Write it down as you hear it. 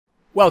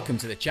Welcome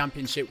to the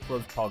Championship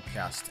Club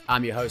podcast.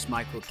 I'm your host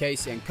Michael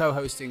Casey, and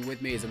co-hosting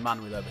with me is a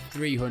man with over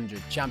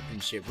 300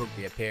 Championship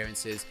Rugby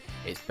appearances.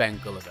 It's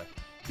Ben Gulliver.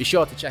 Be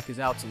sure to check us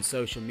out on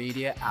social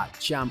media at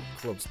Champ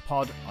Clubs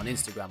Pod on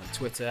Instagram and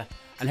Twitter,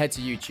 and head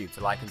to YouTube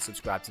to like and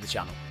subscribe to the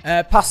channel.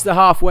 Past the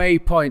halfway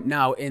point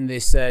now in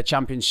this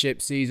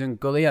championship season,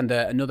 Gully, and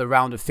another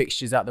round of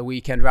fixtures at the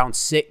weekend. Round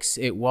 6,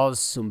 it was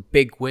some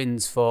big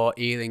wins for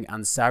Ealing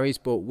and Sarries,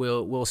 but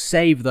we'll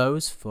save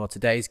those for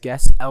today's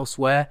guest.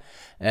 Elsewhere,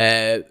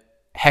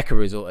 hecker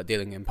result at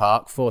Dillingham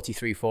Park,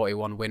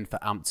 43-41 win for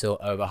Ampthill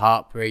over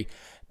Hartpury.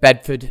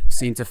 Bedford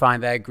seemed to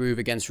find their groove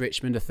against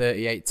Richmond, a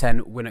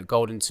 38-10 win at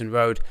Goldington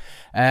Road.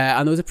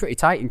 And there was a pretty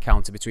tight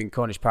encounter between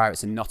Cornish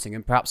Pirates and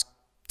Nottingham, perhaps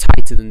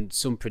tighter than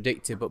some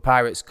predicted, but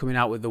Pirates coming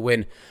out with the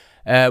win.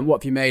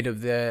 What have you made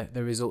of the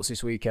results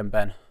this weekend,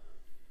 Ben?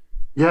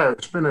 Yeah,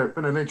 it's been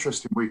an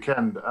interesting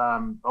weekend.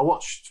 I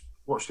watched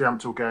the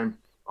Ampthill game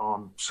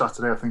on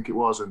Saturday, I think it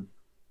was, and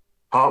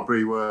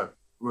Hartpury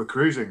were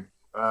cruising.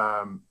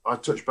 I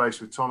touched base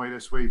with Tommy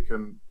this week,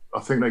 and I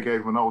think they gave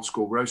him an old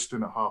school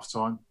roasting at half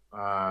time,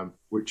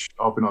 which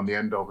I've been on the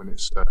end of, and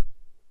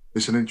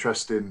it's an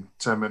interesting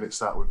 10 minutes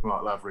that with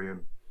Mark Lavery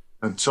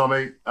and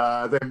Tommy.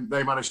 Then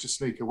they managed to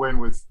sneak a win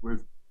with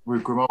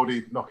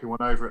Grimaldi knocking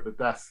one over at the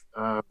death.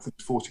 I think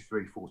it's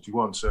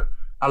 43-41. So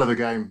hell of a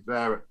game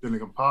there at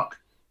Dillingham Park.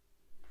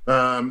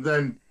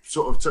 Then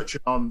sort of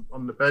touching on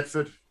the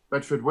Bedford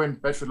win.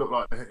 Bedford look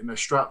like they're hitting their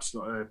straps.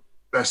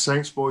 Their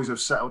Saints boys have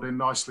settled in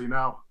nicely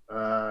now.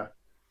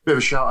 Bit of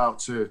a shout out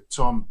to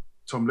Tom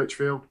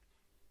Litchfield.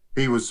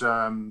 He was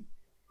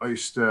I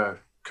used to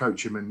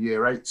coach him in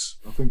year 8s,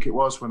 I think it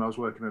was, when I was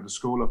working at a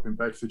school up in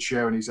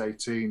Bedfordshire, and he's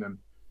 18, and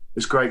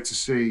it's great to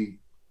see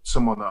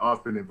someone that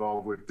I've been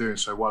involved with doing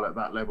so well at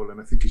that level. And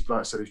I think he's,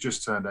 like I said, he's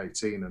just turned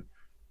 18, and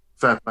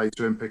fair play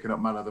to him picking up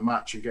man of the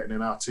match and getting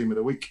in our team of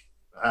the week.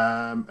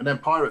 And then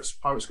Pirates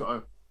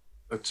got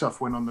a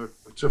tough win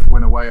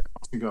away at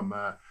Nottingham.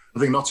 I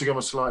think Nottingham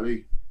are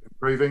slightly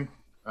improving.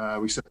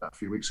 We said that a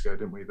few weeks ago,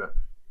 didn't we? That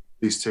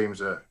these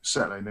teams are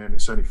settling in.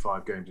 It's only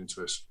 5 games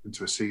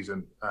into a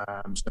season.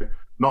 So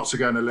Notts are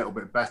going a little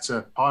bit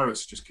better.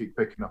 Pirates just keep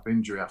picking up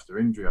injury after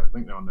injury. I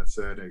think they're on their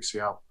 3rd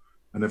ACL,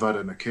 and they've had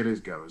an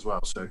Achilles go as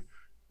well. So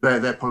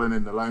they're pulling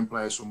in the loan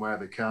players from where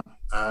they can.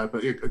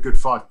 But a good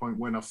 5-point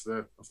win off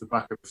the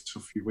back of a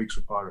few weeks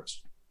for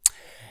Pirates.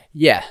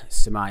 Yeah,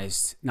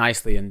 surmised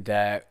nicely. And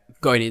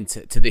going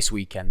into this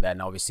weekend then,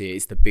 obviously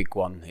it's the big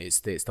one. It's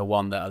the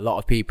one that a lot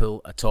of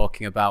people are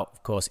talking about.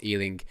 Of course,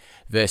 Ealing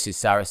versus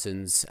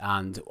Saracens.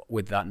 And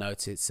with that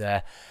note, it's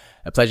a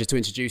pleasure to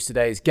introduce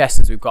today's guest,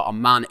 as we've got a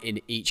man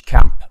in each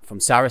camp. From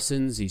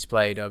Saracens, he's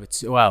played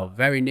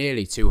very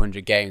nearly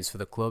 200 games for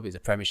the club. He's a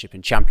Premiership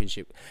and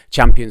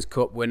Champions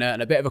Cup winner,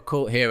 and a bit of a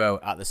cult hero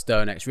at the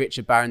Stonex.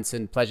 Richard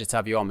Barrington, pleasure to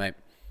have you on, mate.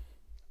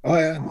 Oh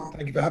yeah,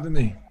 thank you for having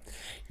me.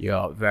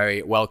 You're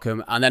very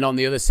welcome. And then on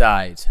the other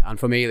side, and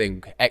from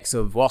Ealing, ex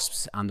of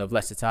Wasps and of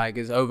Leicester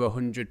Tigers, over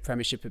 100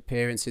 Premiership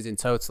appearances in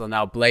total, and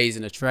now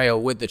blazing a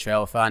trail with the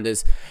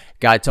Trailfinders.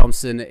 Guy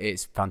Thompson,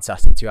 it's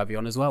fantastic to have you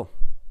on as well.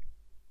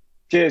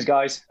 Cheers,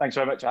 guys. Thanks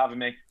very much for having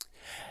me.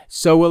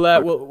 So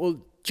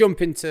we'll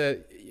jump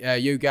into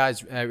you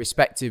guys'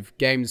 respective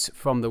games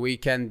from the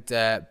weekend.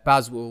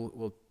 Baz,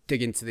 we'll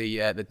dig into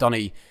the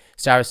Donny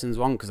Saracens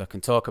one, because I can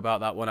talk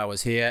about that when I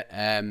was here.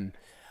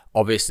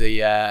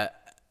 Obviously,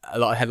 a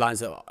lot of headlines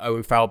that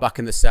Owen Farrell back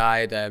in the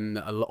side,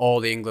 all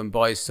the England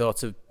boys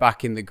sort of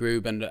back in the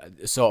group, and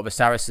sort of a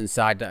Saracen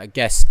side that I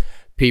guess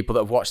people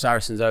that have watched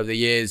Saracens over the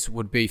years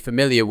would be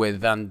familiar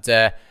with. And,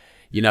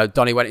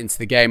 Donny went into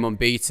the game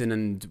unbeaten,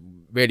 and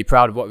really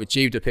proud of what we've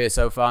achieved up here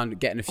so far, and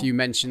getting a few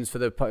mentions for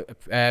the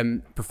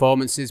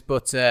performances,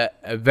 but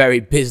a very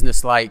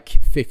business-like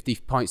 50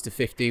 points to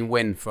 15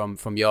 win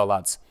from your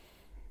lads.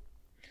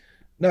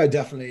 No,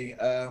 definitely.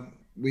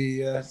 We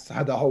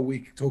had the whole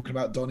week talking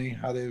about Donny,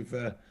 how they've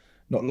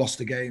not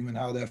lost a game and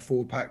how their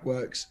forward pack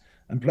works,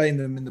 and playing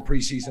them in the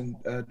pre-season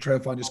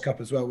Trailfinders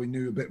Cup as well. We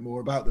knew a bit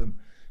more about them,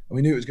 and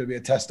we knew it was going to be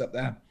a test up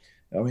there.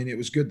 I mean, it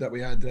was good that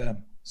we had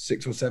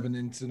 6 or 7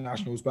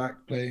 internationals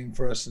back playing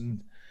for us,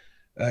 and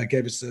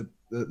gave us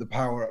the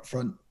power up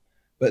front.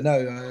 But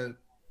no,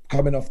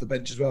 coming off the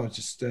bench as well, it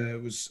just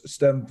was a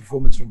stern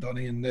performance from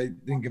Donny, and they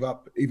didn't give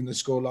up. Even the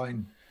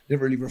scoreline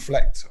didn't really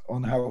reflect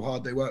on how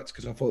hard they worked,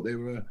 because I thought they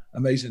were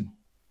amazing.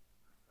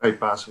 Hey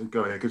Baz,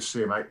 go here. Good to see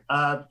you, mate.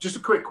 Just a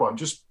quick one.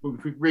 Just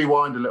if we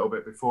rewind a little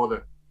bit before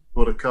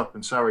the Cup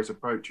and Sarries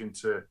approach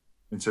into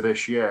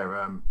this year.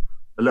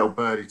 A little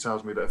birdie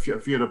tells me that a few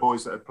of the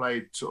boys that had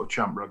played sort of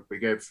champ rugby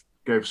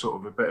gave sort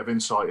of a bit of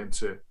insight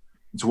into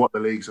what the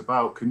league's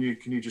about. Can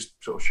you just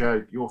sort of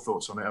share your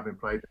thoughts on it, having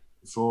played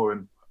before,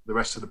 and the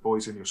rest of the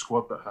boys in your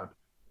squad that had?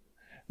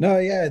 No,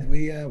 yeah,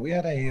 we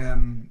had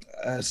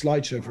a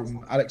slideshow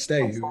from Alex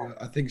Day, who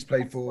I think has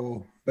played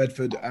for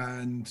Bedford,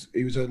 and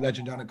he was a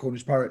legend down at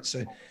Cornish Pirates.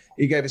 So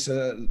he gave us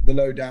the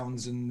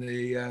lowdowns and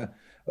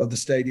of the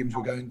stadiums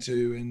we're going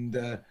to,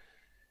 and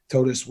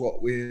told us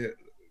what we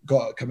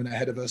got coming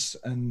ahead of us,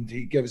 and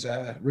he gave us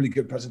a really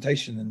good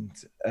presentation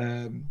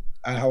and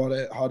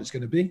how hard it's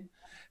going to be.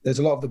 there's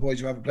a lot of the boys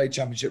who haven't played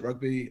Championship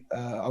rugby.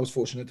 I was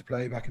fortunate to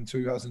play back in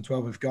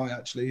 2012 with Guy,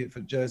 actually,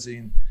 for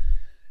Jersey.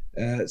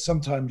 And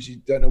sometimes you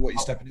don't know what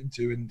you're stepping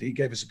into, and he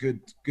gave us a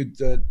good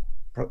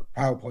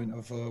PowerPoint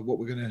of what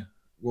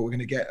we're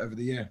gonna get over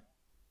the year.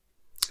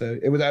 So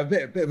it was a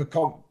bit of a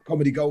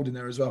comedy gold in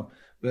there as well.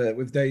 But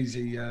with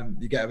Daisy,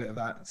 you get a bit of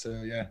that.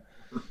 So yeah,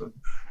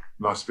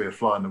 nice to be a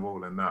fly on the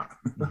wall in that.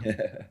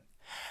 Yeah,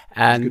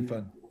 and good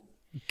fun.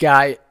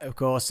 Guy, of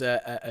course,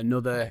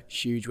 another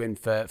huge win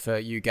for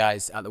you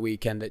guys at the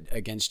weekend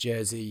against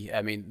Jersey.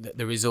 I mean,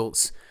 the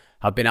results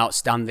have been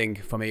outstanding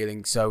from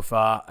Ealing so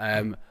far.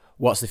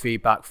 What's the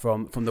feedback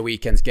from the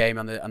weekend's game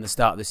and the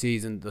start of the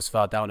season thus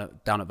far down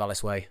at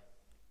Vallis Way?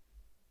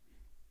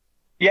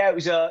 Yeah, it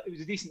was a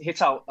decent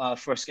hit out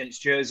for us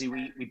against Jersey.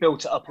 We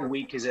built it up all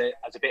week as a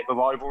bit of a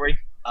rivalry.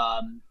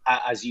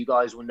 As you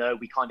guys will know,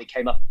 we kind of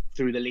came up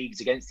through the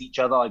leagues against each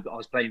other. I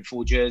was playing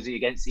for Jersey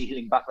against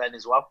Ealing back then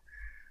as well.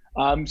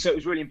 So it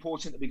was really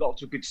important that we got off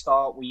to a good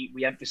start.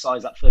 We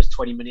emphasised that first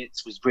 20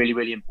 minutes was really,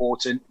 really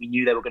important. We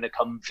knew they were going to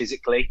come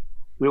physically.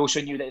 We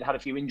also knew they'd had a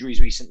few injuries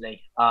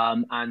recently,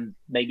 and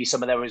maybe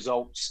some of their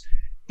results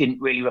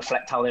didn't really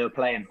reflect how they were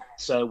playing.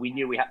 So we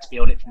knew we had to be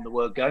on it from the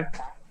word go.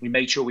 We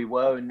made sure we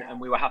were, and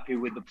we were happy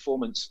with the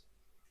performance.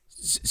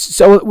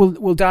 So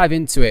we'll dive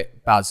into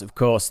it, Baz. Of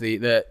course,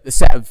 the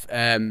set of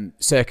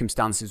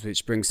circumstances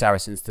which bring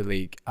Saracens to the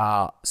league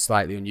are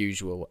slightly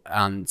unusual,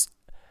 and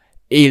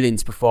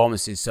Ealing's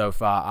performances so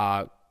far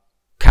are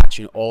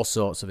catching all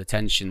sorts of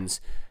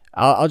attentions.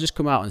 I'll just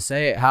come out and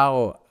say it.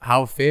 How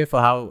fearful,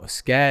 how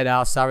scared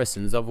are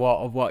Saracens of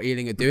what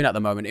Ealing are doing at the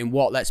moment in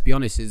what, let's be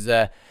honest, is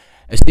a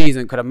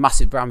season that could have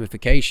massive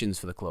ramifications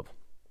for the club?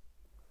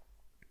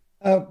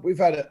 We've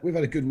had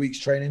a good week's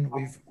training.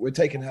 We're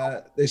taking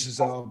this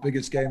is our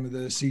biggest game of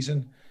the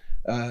season.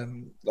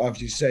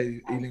 As you say,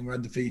 Ealing were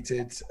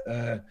undefeated.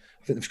 I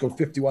think they've scored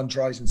 51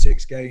 tries in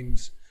 6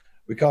 games.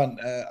 We can't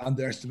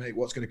underestimate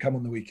what's going to come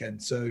on the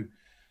weekend. So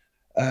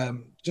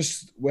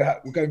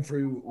we're going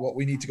through what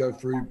we need to go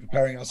through,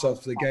 preparing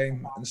ourselves for the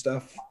game and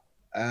stuff.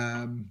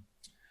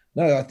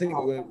 No, I think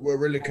we're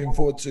really looking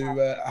forward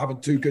to having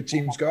 2 good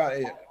teams go at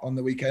it on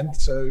the weekend.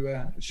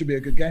 So it should be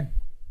a good game.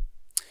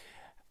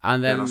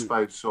 And then I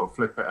suppose sort of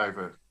flip it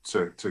over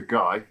to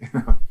Guy.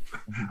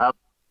 How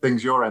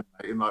things you're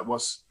emanating, like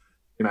what's,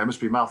 it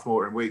must be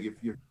mouth-watering week.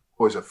 Your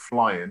boys are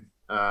flying.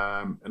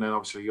 And then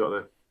obviously you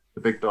got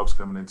the big dogs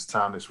coming into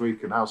town this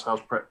week. And how's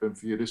prep been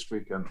for you this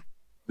week?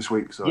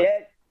 Sorry.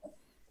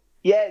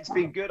 Yeah, it's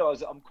been good.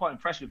 I'm quite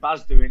impressed with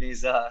Baz doing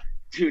his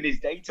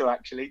data,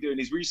 actually, doing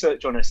his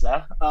research on us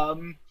there.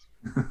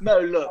 No,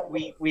 look,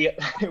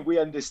 we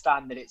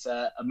understand that it's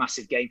a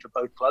massive game for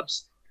both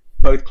clubs.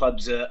 Both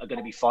clubs are going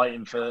to be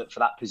fighting for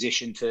that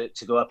position to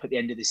go up at the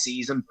end of the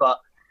season. But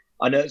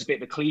I know it's a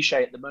bit of a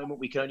cliche at the moment.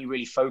 We can only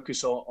really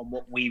focus on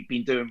what we've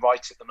been doing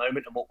right at the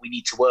moment and what we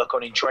need to work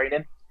on in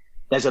training.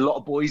 There's a lot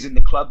of boys in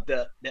the club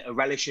that are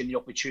relishing the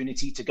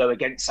opportunity to go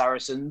against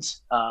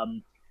Saracens.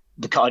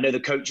 I know the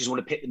coaches want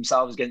to pit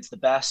themselves against the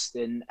best,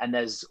 and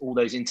there's all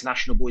those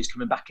international boys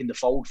coming back in the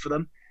fold for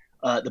them.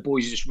 The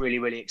boys are just really,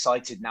 really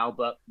excited now,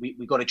 but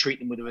we've got to treat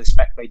them with the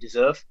respect they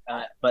deserve.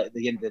 But at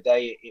the end of the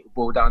day, it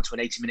will boil down to an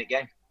 80-minute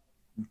game.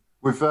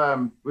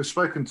 We've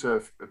spoken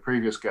to a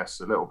previous guests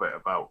a little bit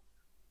about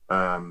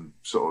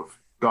sort of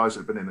guys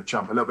that have been in the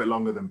champ a little bit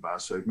longer than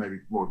Baz, so maybe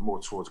more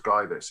towards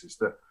Guy. This is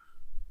that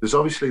there's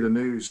obviously the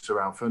news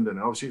around funding,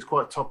 and obviously it's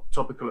quite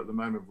topical at the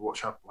moment with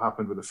what's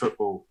happened with the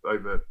football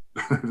over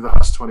the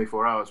last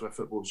 24 hours, where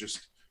football's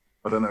just,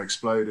 I don't know,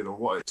 exploded or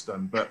what it's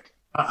done, but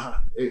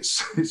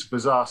it's a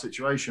bizarre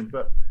situation.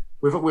 But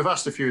we've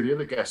asked a few of the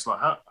other guests,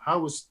 like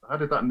how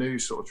did that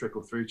news sort of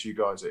trickle through to you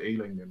guys at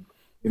Ealing,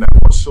 and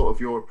what's sort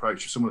of your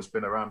approach to someone that's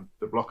been around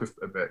the block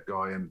a bit,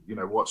 Guy, and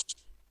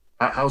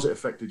how's it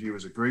affected you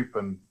as a group,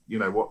 and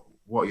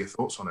what are your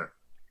thoughts on it?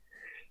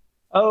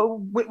 Oh,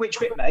 which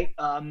bit, mate?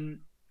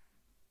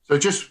 So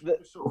just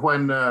sort of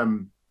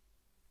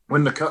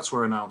when the cuts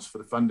were announced for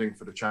the funding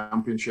for the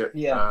championship,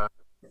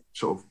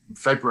 sort of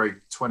February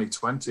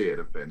 2020 it'd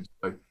have been.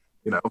 So,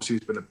 obviously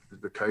it's been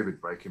the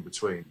COVID break in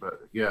between, but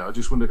yeah, I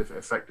just wondered if it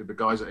affected the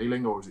guys at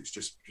Ealing, or was it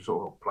just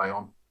sort of play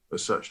on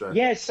as such there?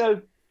 Yeah,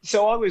 so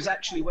I was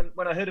actually,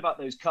 when I heard about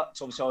those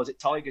cuts, obviously I was at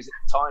Tigers at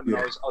the time, and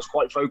I was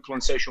quite vocal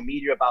on social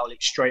media about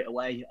it straight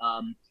away.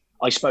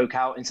 I spoke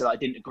out and said I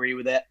didn't agree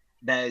with it.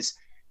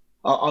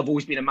 I've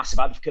always been a massive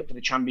advocate for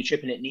the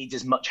championship, and it needs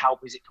as much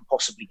help as it can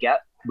possibly get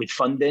with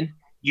funding.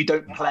 You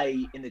don't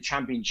play in the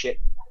championship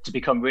to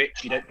become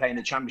rich. You don't play in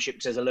the championship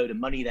because there's a load of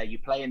money there. You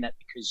play in that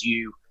because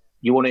you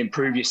want to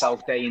improve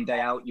yourself day in, day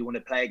out. You want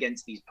to play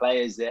against these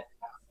players that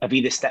have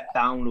either stepped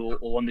down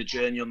or on the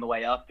journey on the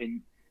way up.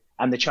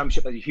 And the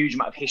championship has a huge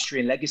amount of history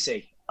and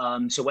legacy.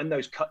 So when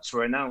those cuts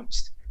were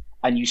announced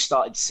and you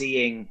started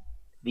seeing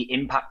the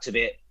impact of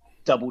it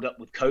doubled up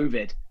with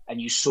COVID, and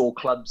you saw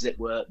clubs that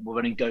were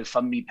running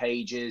GoFundMe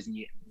pages, and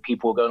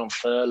people were going on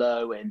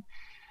furlough, and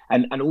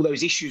all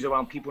those issues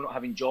around people not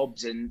having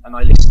jobs. And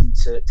I listened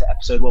to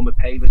episode 1 with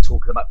Paver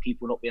talking about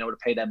people not being able to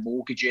pay their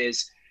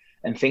mortgages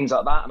and things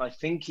like that. And I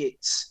think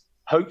it's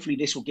hopefully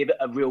this will give it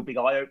a real big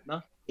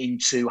eye-opener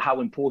into how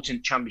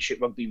important Championship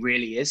rugby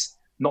really is,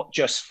 not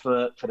just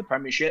for the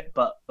Premiership,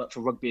 but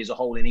for rugby as a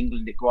whole in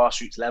England at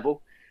grassroots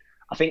level.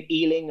 I think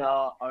Ealing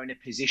are in a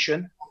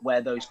position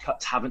where those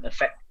cuts haven't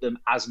affected them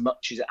as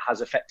much as it has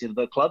affected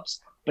other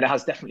clubs, but it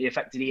has definitely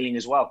affected Ealing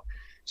as well.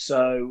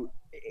 So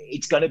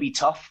it's going to be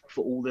tough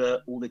for all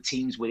the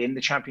teams within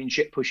the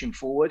Championship pushing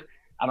forward,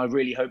 and I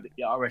really hope that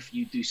the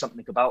RFU do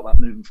something about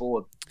that moving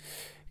forward.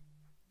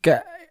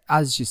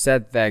 As you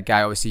said there,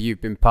 Guy, obviously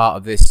you've been part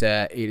of this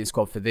Ealing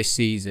squad for this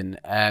season.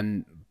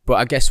 But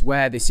I guess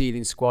where this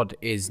Ealing squad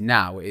is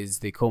now is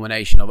the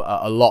culmination of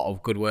a lot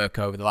of good work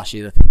over the last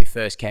year. I think they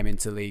first came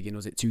into the league in,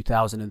 was it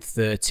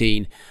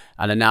 2013,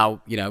 and are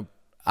now,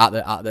 at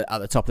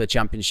the top of the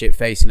Championship,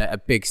 facing a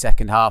big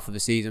second half of the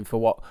season for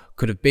what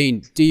could have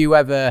been. Do you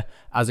ever,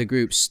 as a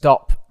group,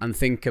 stop and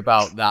think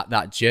about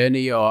that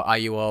journey, or are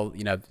you all,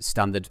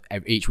 standard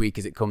each week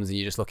as it comes and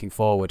you're just looking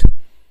forward?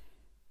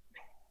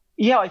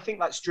 Yeah, I think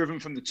that's driven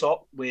from the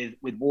top with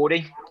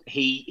Wardy.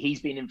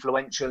 He's been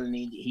influential, and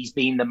he's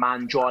been the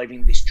man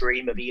driving this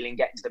dream of Ealing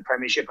getting to the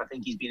Premiership. I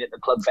think he's been at the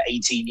club for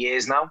 18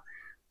 years now.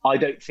 I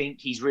don't think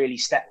he's really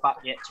stepped back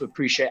yet to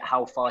appreciate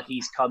how far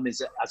he's come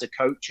as a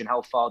coach and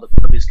how far the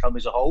club has come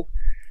as a whole.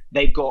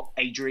 They've got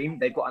a dream.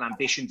 They've got an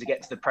ambition to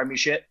get to the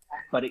Premiership,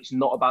 but it's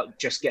not about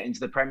just getting to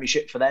the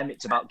Premiership for them.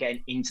 It's about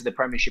getting into the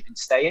Premiership and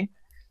staying.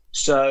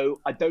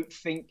 So I don't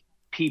think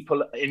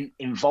people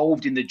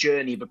involved in the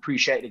journey have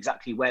appreciated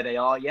exactly where they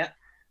are yet.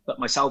 But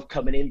myself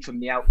coming in from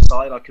the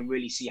outside, I can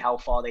really see how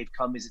far they've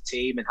come as a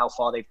team and how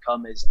far they've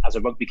come as a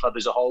rugby club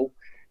as a whole.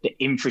 The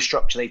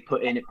infrastructure they've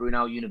put in at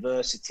Brunel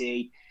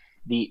University,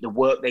 the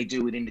work they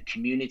do within the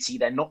community.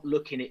 They're not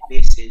looking at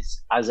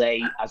this as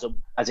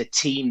a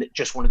team that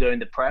just want to go in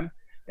the Prem.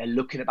 They're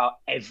looking about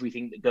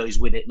everything that goes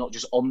with it, not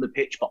just on the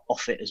pitch, but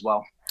off it as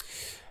well.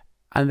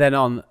 And then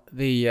on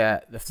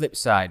the flip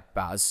side,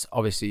 Baz,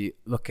 obviously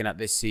looking at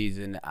this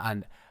season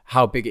and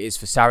how big it is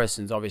for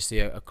Saracens, obviously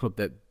a club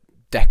that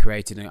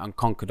decorated and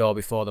conquered all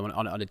before them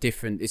on a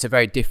different, it's a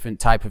very different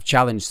type of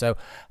challenge. So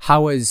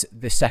how has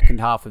the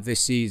second half of this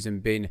season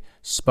been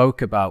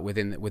spoke about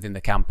within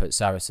the camp at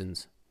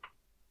Saracens?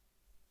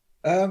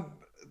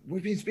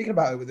 We've been speaking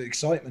about it with the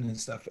excitement and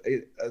stuff.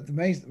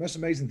 The most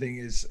amazing thing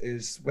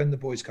is when the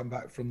boys come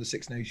back from the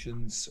Six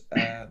Nations,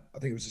 I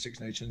think it was the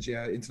Six Nations,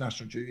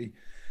 international duty.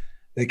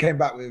 They came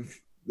back with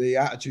the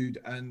attitude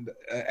and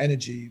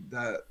energy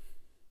that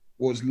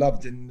was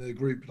loved in the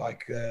group.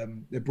 Like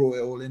they brought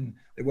it all in.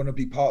 They want to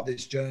be part of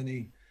this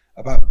journey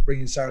about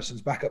bringing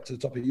Saracens back up to the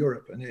top of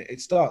Europe, and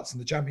it starts in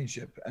the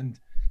Championship. And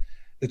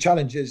the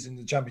challenge is in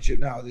the Championship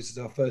now. This is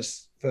our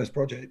first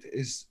project.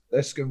 Is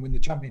let's go and win the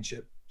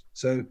Championship.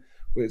 So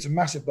it's a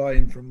massive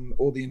buy-in from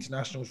all the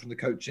internationals, from the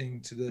coaching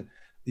to the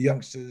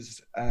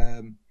youngsters,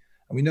 and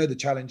we know the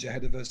challenge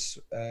ahead of us.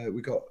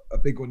 We've got a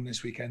big one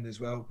this weekend as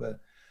well, but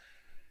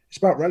it's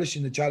about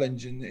relishing the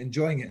challenge and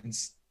enjoying it. And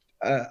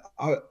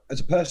as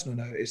a personal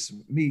note, it's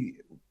me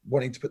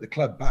wanting to put the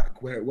club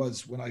back where it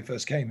was when I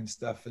first came and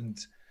stuff. And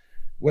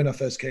when I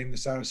first came, the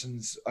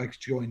Saracens I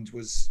joined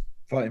was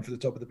fighting for the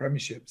top of the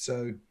Premiership.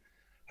 So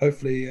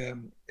hopefully,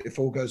 if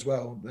all goes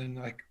well, then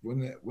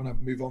when I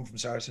move on from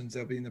Saracens,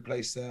 they'll be in the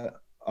place that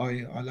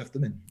I left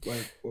them in,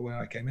 where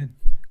I came in.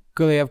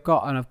 Gully, I've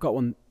got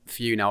one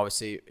for you now.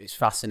 Obviously, it's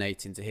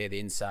fascinating to hear the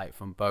insight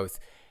from both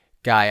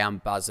Guy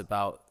and Baz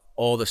about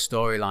all the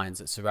storylines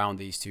that surround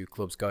these two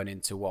clubs going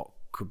into what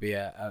could be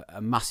a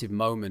massive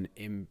moment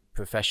in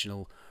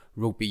professional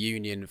rugby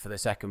union for the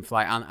second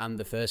flight and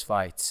the first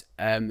flight.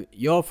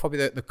 You're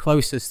probably the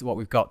closest to what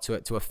we've got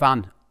to a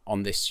fan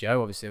on this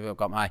show. Obviously, I've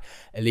got my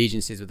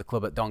allegiances with the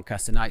club at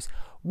Doncaster Knights.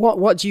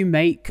 What do you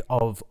make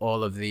of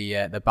all of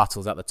the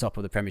battles at the top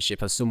of the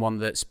Premiership as someone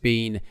that's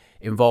been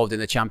involved in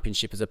the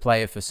Championship as a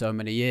player for so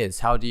many years?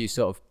 How do you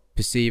sort of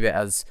perceive it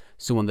as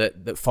someone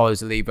that follows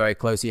the league very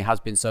closely,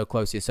 has been so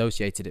closely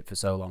associated it for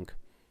so long?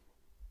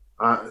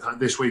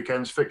 This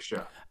weekend's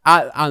fixture.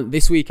 And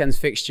this weekend's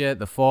fixture,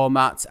 the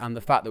format, and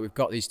the fact that we've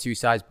got these two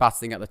sides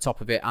battling at the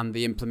top of it, and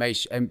the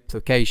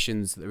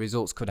implications that the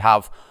results could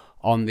have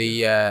on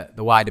the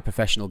wider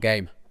professional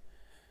game.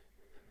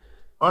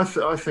 I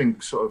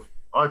think sort of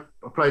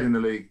I played in the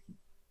league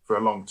for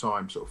a long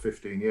time, sort of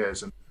 15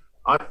 years, and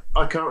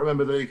I can't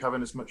remember the league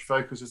having as much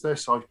focus as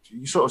this.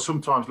 You sort of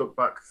sometimes look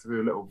back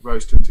through little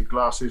rose-tinted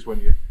glasses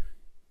when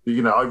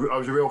I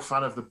was a real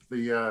fan of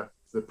the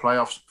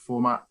playoffs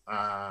format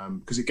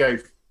because it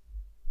gave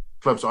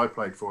clubs I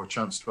played for a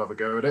chance to have a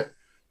go at it.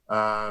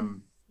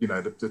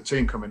 The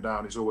team coming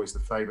down is always the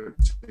favourite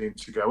team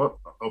to go up,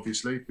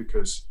 obviously,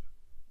 because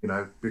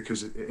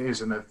it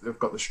is, and they've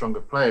got the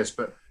stronger players.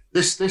 But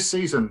this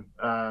season,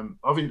 I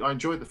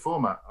enjoyed the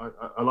format.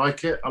 I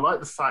like it. I like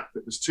the fact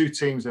that there's two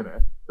teams in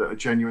it that are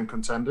genuine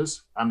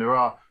contenders, and there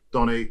are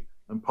Donny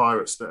and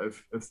Pirates that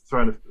have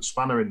thrown a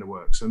spanner in the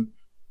works, and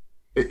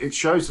it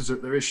shows us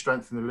that there is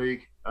strength in the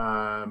league,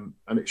 and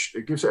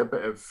it gives it a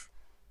bit of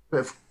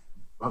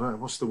I don't know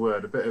what's the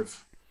word,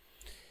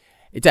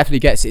 it definitely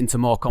gets into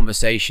more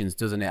conversations,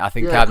 doesn't it? I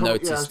think I've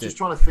noticed. I was just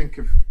trying to think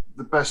of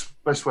the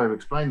best way of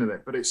explaining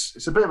it, but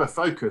it's a bit of a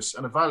focus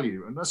and a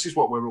value, and this is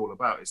what we're all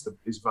about.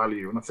 Is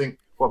value, and I think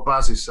what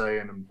Baz is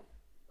saying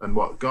and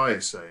what Guy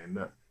is saying,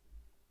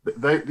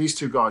 that these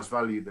two guys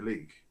value the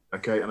league,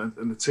 okay,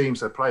 and the teams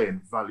they're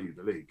playing value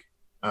the league,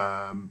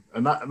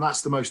 and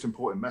that's the most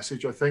important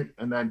message, I think.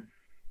 And then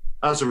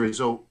as a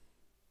result,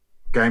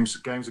 games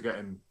are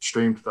getting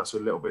streamed. That's a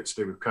little bit to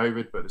do with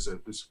COVID, but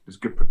there's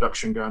good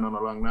production going on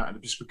along that, and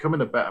it's just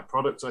becoming a better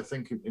product, I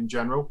think, in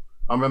general.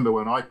 I remember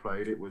when I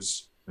played, it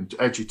was, and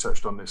Edgy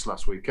touched on this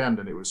last weekend,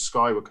 and it was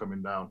Sky were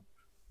coming down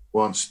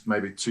once,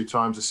 maybe 2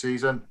 times a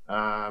season,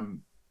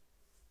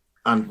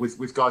 and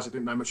with guys that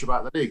didn't know much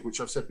about the league, which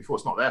I've said before,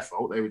 it's not their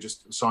fault. They were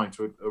just assigned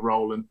to a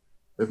role, and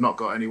they've not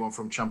got anyone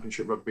from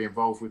Championship Rugby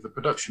involved with the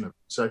production of it.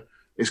 So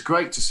it's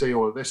great to see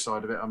all of this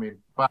side of it. I mean,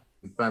 Baz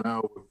and Ben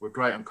were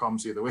great on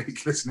comms the other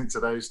week, listening to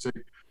those two,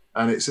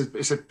 and it's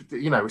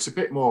a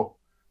bit more.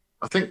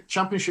 I think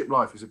Championship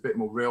life is a bit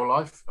more real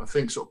life. I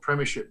think sort of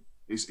Premiership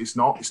it's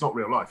not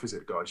real life, is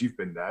it, guys? You've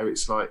been there.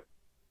 It's like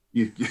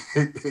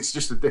it's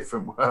just a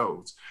different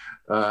world.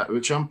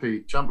 But champ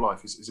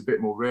life is a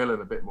bit more real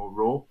and a bit more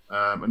raw,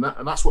 and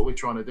that's what we're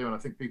trying to do. And I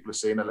think people are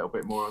seeing a little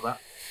bit more of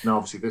that. Now,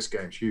 obviously, this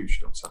game's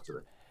huge on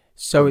Saturday.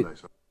 So we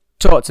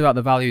talked about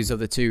the values of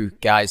the two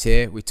guys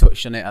here. We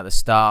touched on it at the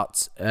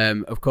start.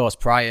 Of course,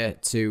 prior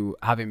to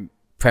having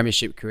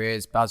Premiership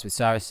careers, Baz with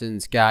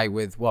Saracens, Guy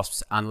with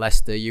Wasps and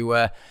Leicester, you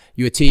were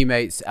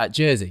teammates at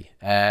Jersey.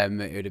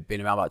 It would have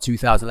been around about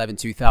 2011,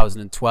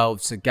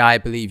 2012. So Guy, I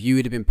believe you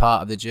would have been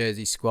part of the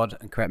Jersey squad,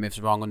 and correct me if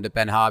I'm wrong, under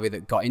Ben Harvey,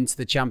 that got into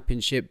the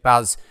Championship.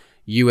 Baz,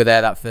 you were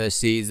there that first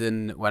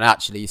season when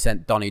actually you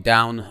sent Donny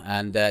down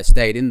and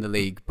stayed in the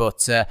league.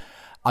 But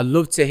I'd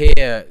love to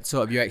hear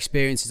sort of your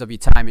experiences of your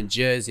time in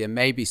Jersey and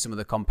maybe some of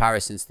the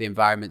comparisons to the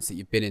environments that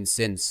you've been in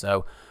since.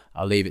 So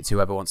I'll leave it to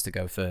whoever wants to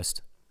go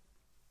first.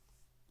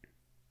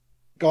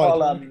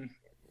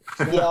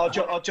 I'll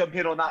jump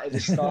in on that at the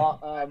start.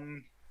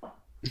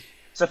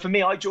 So for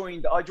me, I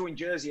joined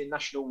Jersey in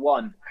National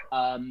 1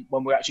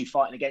 when we were actually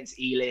fighting against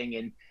Ealing,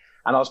 and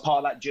I was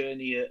part of that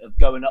journey of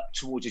going up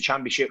towards a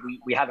championship.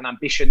 We had an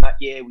ambition that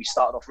year. We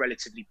started off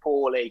relatively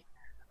poorly,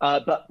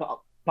 but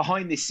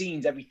behind the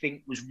scenes,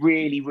 everything was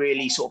really,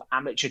 really sort of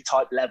amateur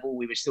type level.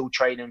 We were still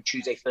training on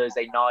Tuesday,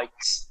 Thursday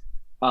nights.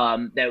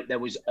 There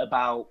was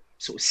about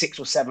sort of 6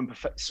 or 7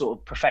 sort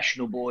of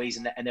professional boys,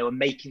 and they were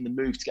making the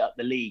move to get up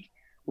the league.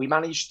 We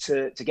managed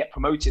to get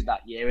promoted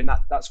that year, and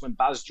that's when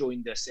Baz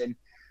joined us.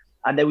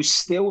 And there was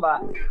still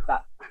that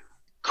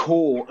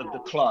core of the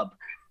club,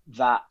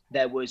 that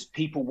there was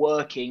people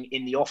working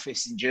in the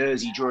office in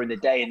Jersey during the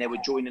day, and they were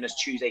joining us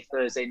Tuesday,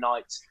 Thursday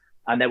nights.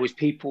 And there was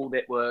people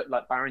that were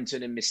like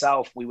Barrington and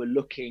myself. We were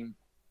looking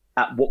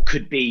at what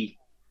could be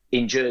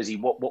in Jersey.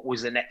 What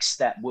was the next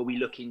step? Were we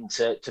looking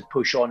to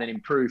push on and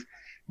improve?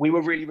 We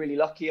were really, really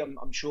lucky.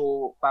 I'm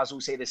sure Baz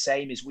will say the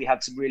same, is we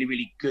had some really,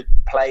 really good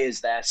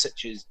players there,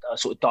 such as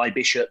sort of Di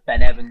Bishop,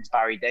 Ben Evans,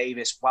 Barry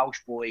Davis, Welsh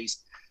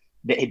boys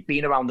that had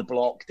been around the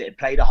block, that had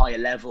played a higher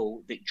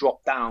level, that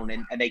dropped down,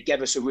 and they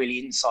gave us a really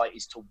insight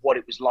as to what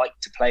it was like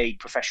to play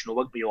professional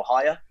rugby or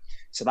higher.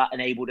 So that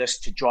enabled us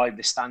to drive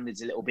the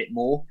standards a little bit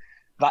more.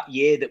 That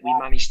year that we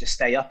managed to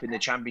stay up in the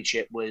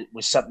Championship was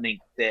something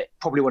that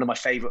probably one of my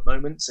favourite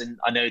moments. And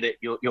I know that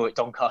you're at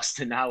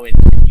Doncaster now, and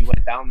you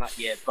went down that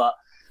year, but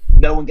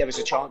no one gave us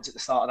a chance at the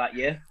start of that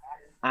year.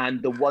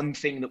 And the one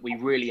thing that we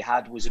really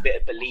had was a bit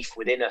of belief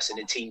within us and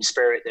a team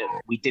spirit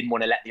that we didn't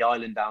want to let the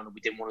island down, and we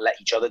didn't want to let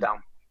each other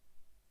down.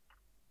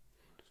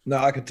 No,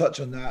 I could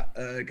touch on that,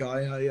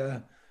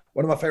 Guy.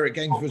 One of my favourite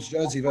games was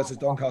Jersey versus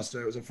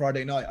Doncaster. It was a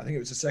Friday night. I think it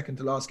was the second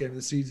to last game of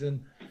the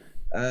season.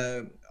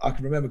 I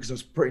can remember because I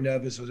was pretty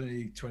nervous. I was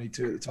only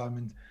 22 at the time,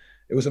 and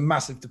it was a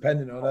massive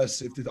dependent on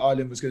us if the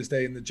island was going to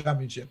stay in the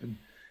Championship. And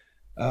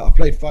I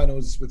played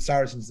finals with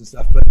Saracens and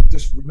stuff, but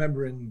just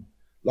remembering,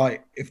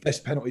 like, if this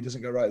penalty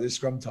doesn't go right at this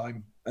scrum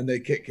time and they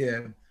kick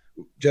here,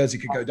 Jersey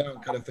could go down,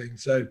 kind of thing.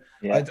 So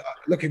yeah.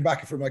 Looking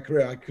back from my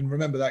career, I can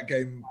remember that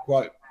game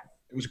quite.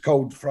 It was a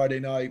cold Friday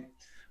night.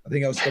 I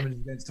think I was coming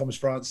against Thomas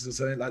Francis or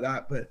something like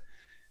that. But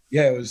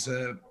yeah, it was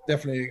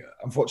definitely,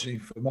 unfortunately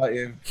for my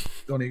year,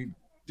 Donny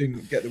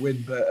didn't get the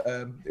win, but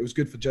it was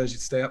good for Jersey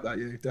to stay up that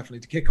year,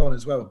 definitely to kick on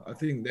as well. I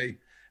think it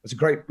was a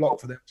great block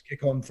for them to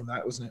kick on from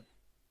that, wasn't it?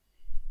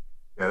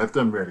 Yeah, they've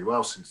done really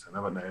well since then,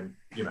 haven't they? And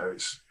you know,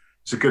 it's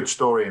a good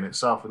story in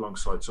itself,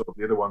 alongside sort of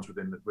the other ones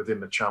within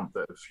the champ.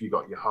 That you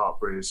got your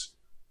𝙍𝙤𝙘𝙧𝙙𝙤,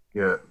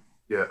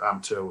 your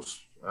Amtils,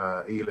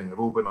 Ealing have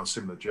all been on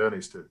similar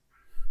journeys to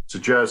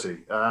Jersey.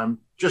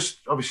 Just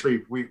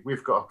obviously,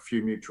 we've got a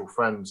few mutual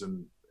friends,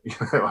 and you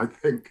know, I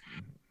think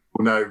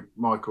we'll know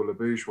Michael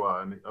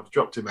𝙍𝙗𝙧𝙧𝙗𝙗, and I've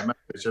dropped him a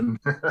message, and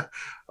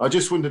I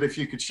just wondered if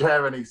you could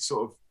share any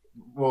sort of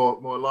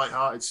more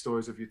light-hearted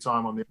stories of your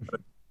time on the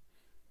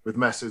with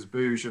Messrs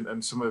Bouge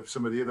and some of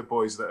the other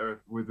boys that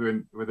are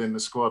within the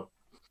squad.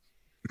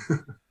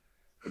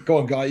 Go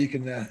on, Guy. You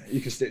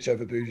can stitch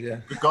over Bouge.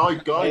 Yeah. Guy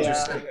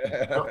just said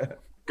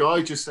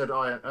Bouge just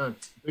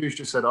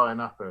said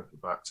Iron Apple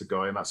back to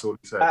Guy, and that's all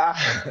he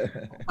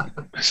said.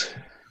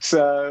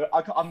 So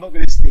I'm not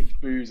going to stitch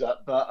Bouge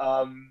up,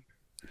 but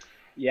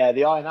Yeah,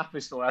 the Iron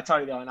Apple story. I'll tell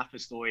you the Iron Apple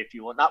story if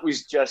you want. That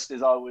was just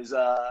as I was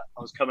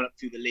coming up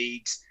through the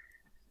leagues.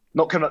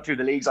 Not coming up through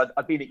the leagues.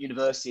 I'd been at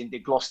university and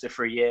did Gloucester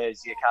for a year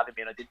as the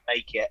academy, and I didn't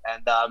make it.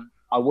 And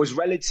I was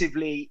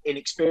relatively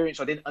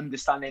inexperienced. I didn't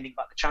understand anything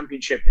about the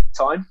championship at the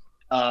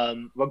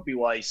time,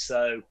 rugby-wise.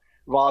 So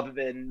rather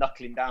than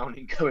knuckling down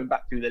and going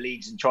back through the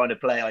leagues and trying to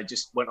play, I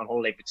just went on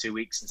holiday for 2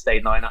 weeks and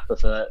stayed in Iron Apple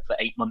for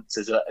 8 months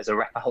as a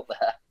rep out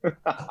there.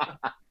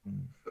 I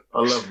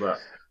love that.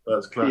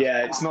 That's class.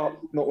 Yeah, it's not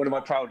one of my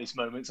proudest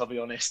moments, I'll be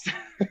honest.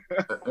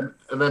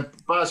 and then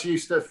Baz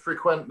used to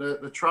frequent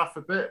the Traff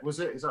a bit,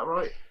 was it? Is that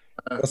right?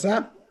 What's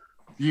that?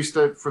 You used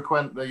to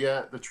frequent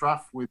the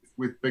Traff with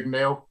Big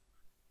Neil.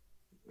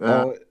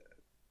 The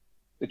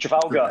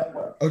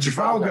Trafalgar.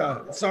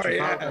 Trafalgar. Sorry,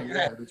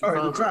 the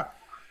Sorry, the Traff.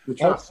 The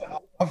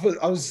Traff.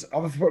 I was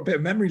a bit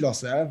of memory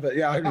loss there, but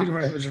yeah, I really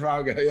remember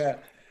Trafalgar. Yeah,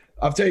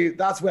 I'll tell you,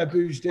 that's where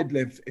𝙍𝙬𝙘𝙧𝙧𝙤𝙧 did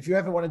live. If you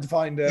ever wanted to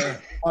find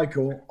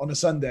Michael on a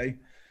Sunday,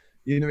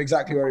 you knew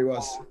exactly where he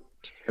was.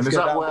 And is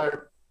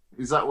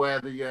that where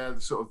the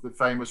sort of the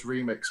famous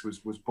remix was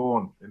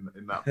born in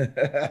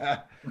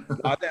that?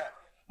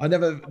 I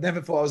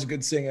never thought I was a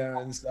good singer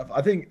and stuff.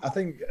 I think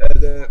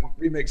the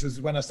remix was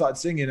when I started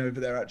singing over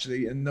there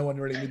actually, and no one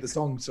really knew the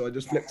song, so I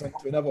just flipped on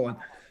to another one.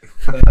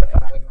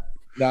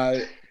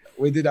 No,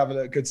 we did have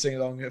a good sing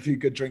along, a few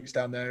good drinks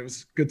down there. It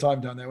was a good time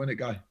down there, wasn't it,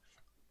 Guy?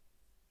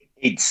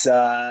 It's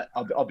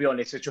I'll be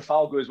honest. So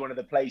Trafalgar was one of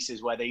the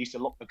places where they used to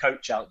lock the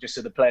coach out just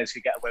so the players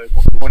could get away with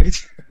what they wanted.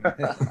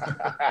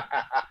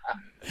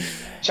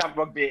 Champ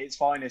rugby at its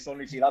finest.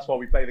 Honestly, that's why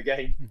we play the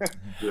game.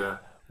 Yeah,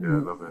 I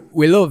love it.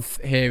 We love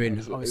hearing.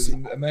 It was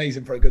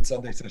amazing for a good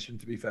Sunday session.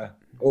 To be fair,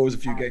 always a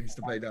few games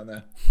to play down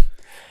there.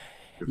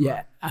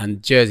 Yeah,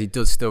 and Jersey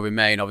does still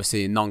remain,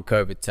 obviously, in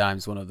non-COVID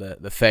times, one of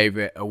the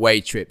favourite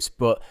away trips.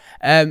 But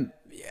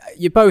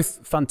you're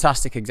both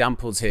fantastic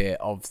examples here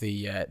of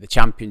the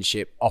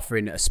championship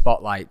offering a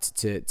spotlight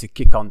to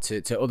kick on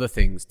to other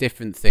things,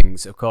 different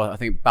things. Of course, I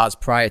think, Baz,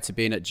 prior to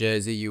being at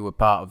Jersey, you were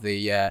part of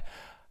the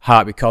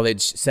𝙍𝙬𝙘𝙧𝙧𝙤𝙧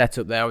College set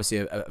up there, obviously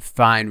a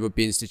fine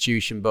rugby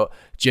institution, but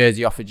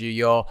Jersey offered you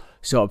your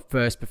sort of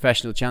first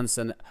professional chance.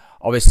 And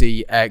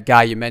obviously,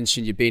 Guy, you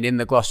mentioned you've been in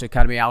the Gloucester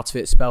Academy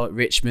outfit, spell at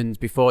Richmond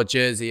before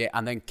Jersey,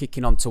 and then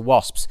kicking on to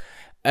Wasps.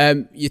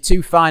 You're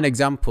two fine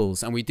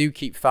examples, and we do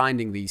keep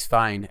finding these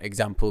fine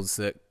examples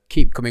that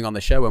keep coming on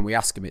the show when we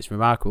ask them. It's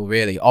remarkable,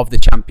 really, of the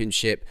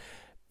championship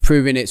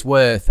proving its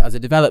worth as a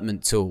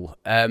development tool.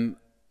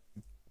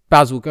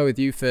 Baz, we'll go with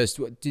you first.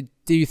 Do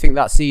you think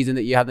that season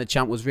that you had in the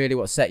champ was really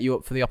what set you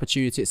up for the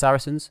opportunity at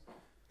Saracens?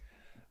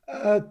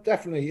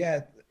 Definitely,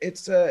 yeah.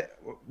 It's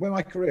when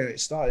my career, it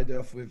started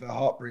off with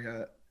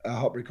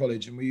𝙍𝙬𝙘𝙧𝙧𝙤𝙧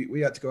College, and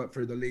we had to go up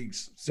through the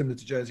leagues, similar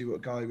to Jersey,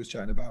 what Guy was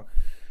chatting about.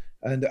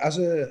 And as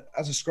a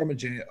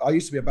scrummager, I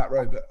used to be a back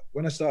row, but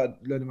when I started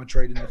learning my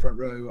trade in the front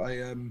row,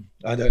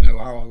 I don't know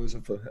how I was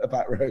a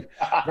back row,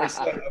 very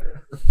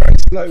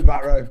slow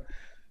back row.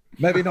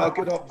 Maybe not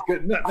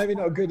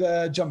a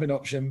good jumping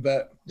option,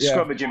 but yeah.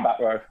 Scrummaging back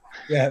row.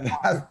 Yeah,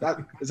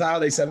 that is how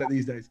they sell it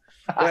these days.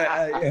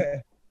 Yeah.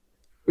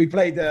 We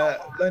played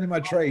learning my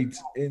trade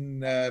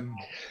in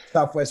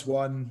Southwest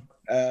 1,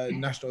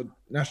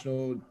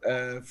 National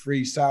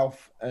 3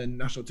 South, and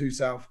National 2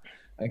 South,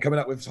 and coming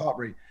up with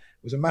𝙍𝙬𝙘𝙧𝙧𝙤𝙧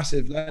was a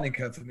massive learning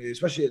curve for me,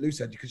 especially at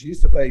Loosehead, because you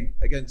used to play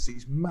against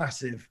these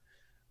massive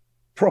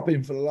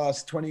propping for the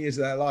last 20 years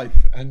of their life,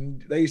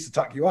 and they used to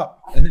tuck you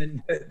up,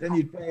 and then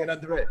you'd play it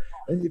under it,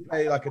 then you'd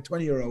play like a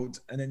 20-year-old,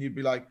 and then you'd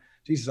be like,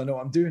 Jesus, I know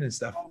what I'm doing and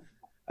stuff.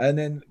 And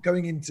then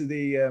going into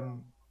the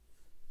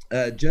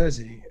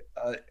Jersey,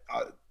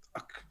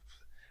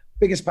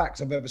 biggest packs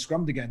I've ever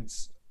scrummed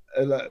against,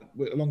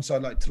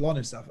 alongside like Toulon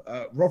and stuff,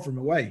 Rotherham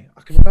away.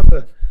 I can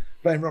remember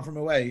playing Rotherham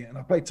away, and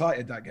I played tight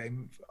at that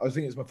game. I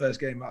think it was my first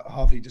game.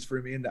 Harvey just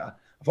threw me in there.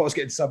 I thought I was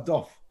getting subbed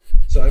off.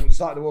 So I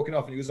started walking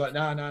off, and he was like,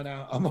 no,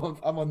 I'm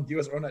on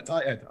US Run at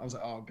tight end. I was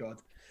like, oh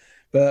God.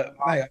 But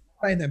mate,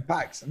 playing them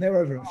packs, and they were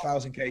over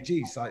 1,000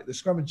 kgs. Like the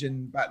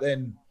scrummaging back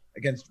then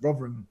against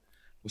Rotherham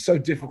was so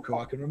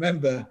difficult. I can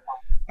remember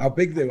how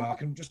big they were. I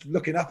can just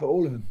looking up at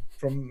all of them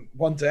from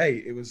 1 to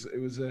 8. It was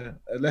a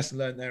lesson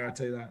learned there, I'll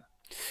tell you that.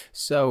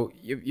 So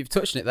you've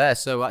touched on it there.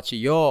 So actually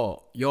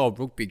your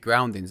rugby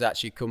groundings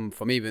actually come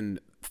from even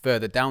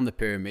further down the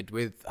pyramid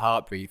with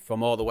𝙍𝙬𝙘𝙧𝙧𝙤𝙧,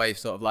 from all the way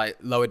sort of like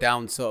lower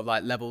down, sort of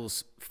like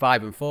levels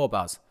 5 and 4,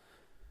 Baz.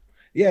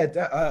 Yeah,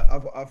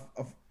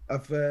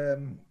 I've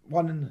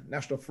won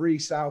National 3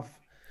 South,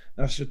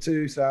 National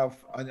 2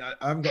 South. I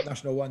haven't got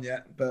National 1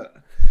 yet, but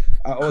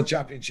or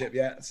Championship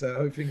yet.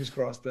 So fingers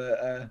crossed.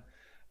 But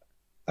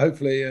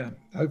hopefully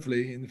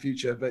in the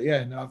future. But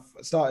yeah, no,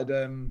 I've started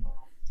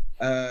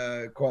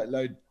quite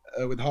low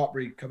with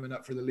𝙍𝙬𝙘𝙧𝙧𝙤𝙧 coming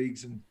up through the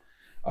leagues, and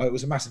it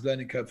was a massive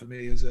learning curve for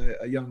me as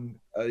a young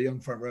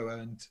front rower,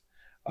 and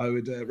I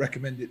would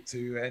recommend it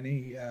to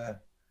any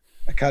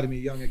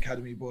young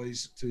academy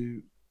boys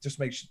to just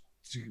make sure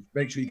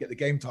you get the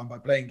game time by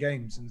playing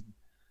games,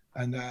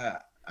 and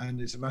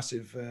it's a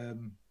massive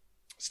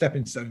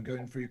stepping stone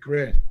going through your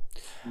career.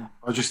 I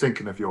was just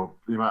thinking of the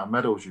amount of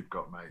medals you've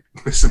got, mate.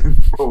 Listening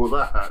to all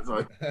that, it's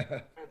like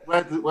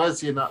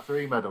Where's your Nat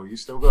 3 medal? You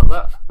still got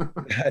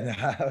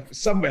that?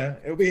 Somewhere.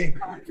 It'll be.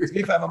 To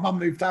be fair, my mum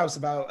moved house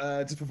about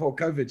just before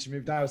COVID. She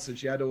moved house, and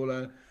she had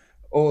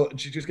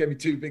she just gave me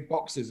 2 big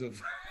boxes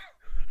of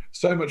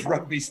so much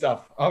rugby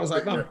stuff. I was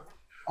like, Mum,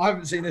 I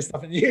haven't seen this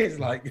stuff in years.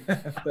 Like,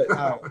 but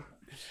now,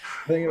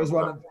 I think it was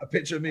a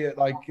picture of me at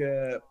like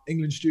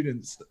England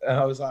students, and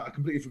I was like, I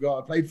completely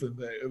forgot I played for them,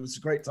 but it was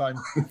a great time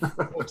in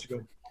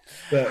Portugal.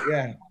 But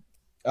yeah,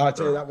 I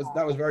tell you, that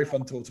was a very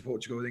fun tour to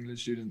Portugal with England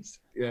students.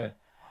 Yeah,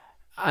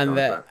 and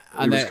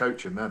he was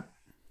coaching then.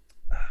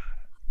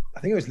 I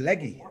think it was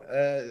Leggy.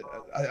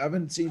 I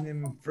haven't seen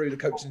him through the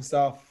coaching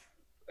staff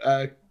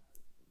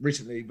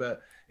recently,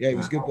 but yeah, he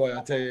was a good boy.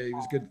 I tell you, he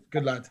was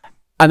good lad.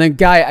 And then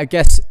Guy, I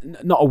guess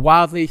not a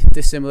wildly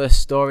dissimilar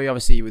story,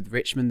 obviously with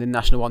Richmond in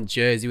National 1,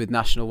 Jersey with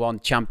National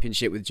 1,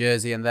 Championship with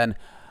Jersey, and then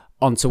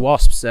on to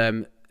Wasps.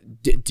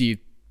 Do you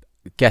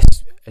guess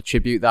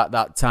attribute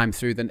that time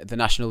through the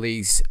National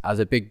Leagues as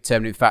a big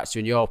determining factor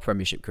in your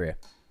Premiership career?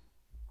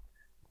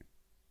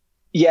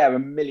 Yeah,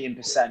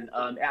 1,000,000%.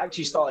 It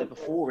actually started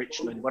before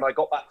Richmond. When I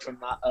got back from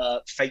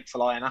that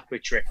fateful Iron Aqua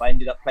trip, I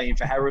ended up playing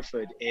for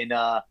Hereford in...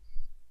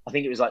 I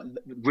think it was like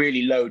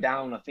really low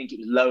down. I think it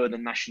was lower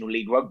than National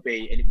League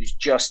Rugby, and it was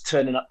just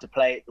turning up to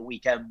play at the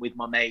weekend with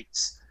my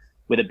mates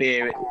with a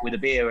beer,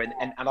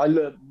 and I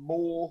learned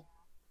more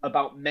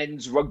about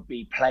men's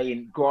rugby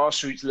playing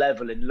grassroots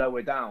level and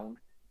lower down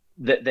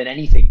than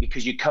anything,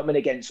 because you're coming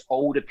against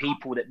older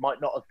people that might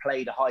not have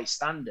played a high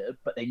standard,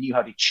 but they knew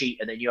how to cheat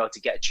and they knew how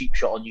to get a cheap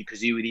shot on you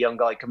because you were the young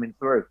guy coming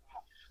through.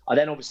 I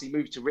then obviously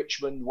moved to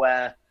Richmond,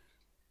 where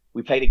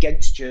we played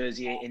against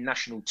Jersey in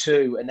National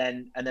 2, and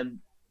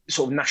then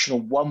sort of National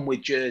 1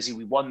 with Jersey,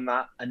 we won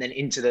that, and then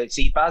into the...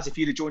 See, Baz, if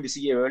you'd have joined us a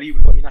year early, you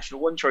would have got your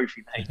National 1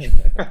 trophy, mate.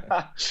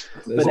 But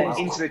then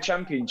into the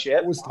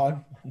Championship... It was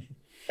time.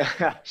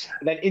 And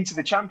then into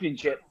the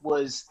Championship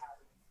was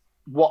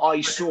what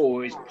I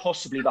saw is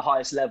possibly the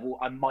highest level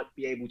I might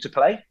be able to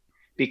play,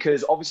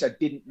 because obviously I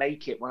didn't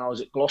make it when I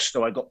was at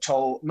Gloucester. I got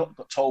told,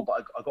 but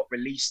I got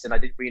released and I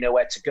didn't really know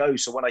where to go.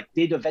 So when I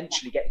did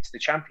eventually get into the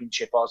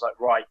Championship, I was like,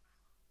 right,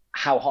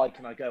 how high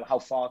can I go? How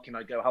far can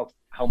I go?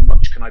 How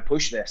much can I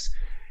push this?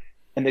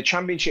 And the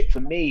Championship for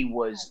me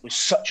was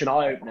such an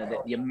eye-opener,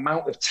 that the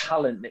amount of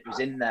talent that was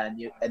in there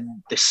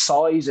and the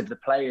size of the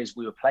players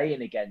we were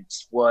playing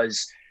against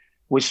was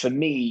for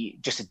me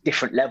just a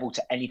different level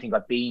to anything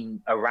I've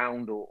been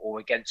around or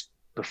against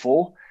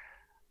before.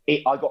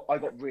 I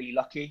got really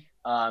lucky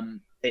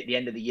at the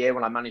end of the year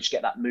when I managed to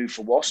get that move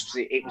for Wasps.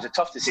 It was a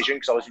tough decision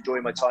because I was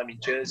enjoying my time in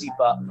Jersey,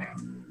 but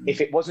if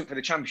it wasn't for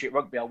the Championship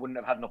Rugby, I wouldn't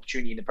have had an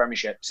opportunity in the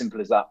Premiership.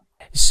 Simple as that.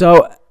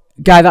 So,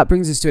 Guy, that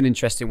brings us to an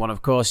interesting one.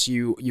 Of course,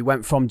 you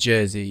went from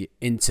Jersey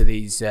into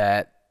these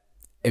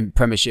in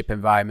Premiership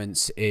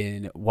environments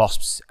in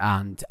Wasps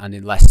and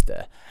in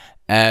Leicester.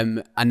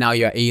 And now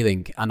you're at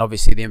Ealing. And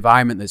obviously the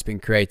environment that's been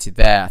created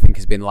there, I think,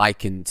 has been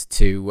likened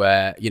to,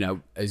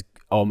 as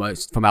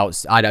almost from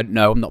outside. I don't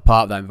know, I'm not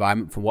part of that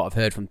environment. From what I've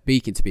heard from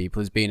speaking to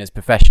people, as being as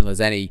professional as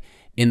any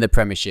in the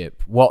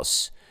Premiership.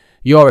 What's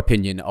your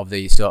opinion of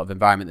the sort of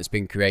environment that's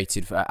been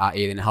created at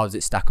Ealing? How does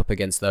it stack up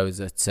against those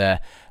at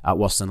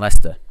Wasps and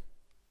Leicester?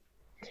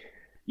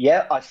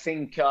 Yeah, I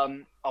think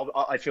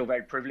I feel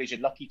very privileged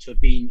and lucky to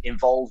have been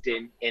involved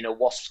in a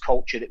Wasps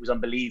culture that was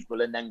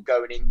unbelievable, and then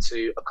going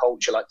into a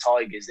culture like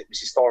Tigers that was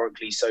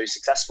historically so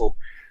successful.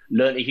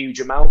 Learned a huge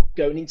amount.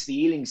 Going into the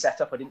Ealing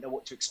setup, I didn't know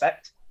what to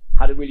expect.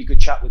 Had a really good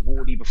chat with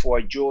Wardy before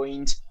I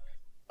joined.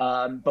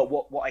 But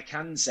what I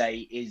can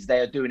say is they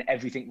are doing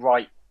everything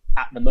right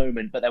at the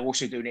moment, but they're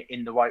also doing it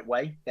in the right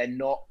way.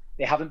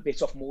 They haven't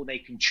bit off more than they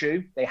can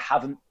chew. They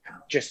haven't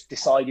just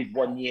decided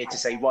one year to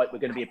say, right, we're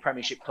going to be a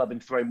Premiership club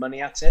and throw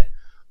money at it.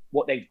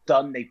 What they've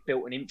done, they've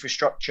built an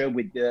infrastructure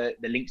with the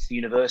links to the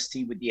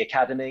university, with the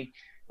academy.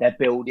 They're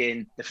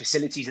building the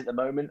facilities at the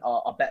moment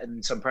are better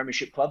than some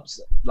Premiership clubs,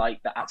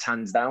 like that's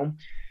hands down.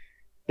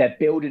 They're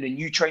building a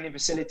new training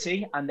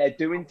facility, and they're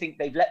doing things.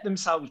 They've let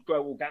themselves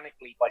grow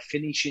organically by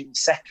finishing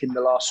second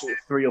the last sort of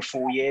 3 or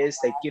 4 years.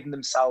 They've given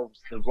themselves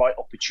the right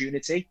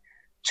opportunity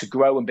to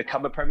grow and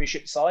become a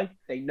Premiership side.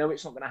 They know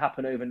it's not going to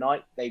happen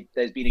overnight.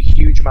 There's been a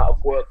huge amount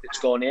of work that's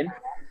gone in.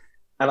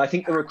 And I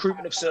think the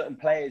recruitment of certain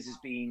players has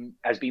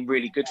been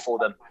really good for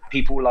them.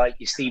 People like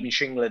your Stephen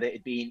Shingler that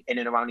had been in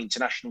and around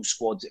international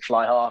squads at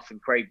Fly Half, and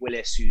Craig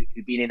Willis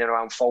who'd been in and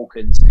around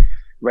Falcons,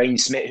 Rain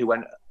Smith who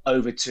went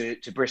over to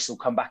Bristol,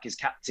 come back as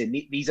captain.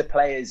 These are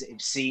players that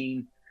have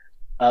seen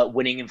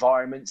winning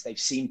environments. They've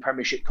seen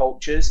Premiership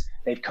cultures.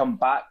 They've come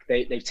back.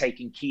 They've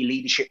taken key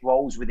leadership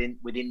roles within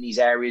these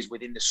areas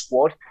within the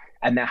squad,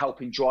 and they're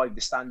helping drive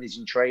the standards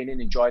in training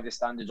and drive the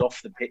standards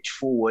off the pitch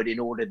forward, in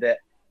order that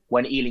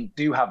when Ealing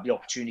do have the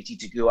opportunity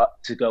to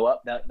go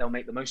up, they'll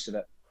make the most of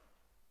it.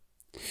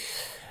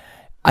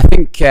 I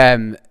think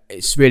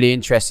it's really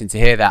interesting to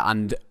hear that,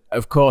 and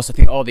of course, I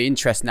think all the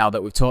interest now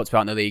that we've talked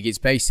about in the league is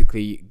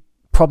basically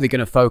probably going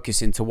to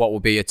focus into what will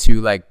be a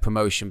 2-leg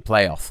promotion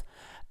playoff.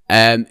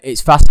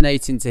 It's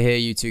fascinating to hear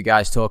you two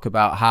guys talk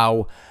about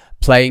how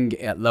playing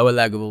at lower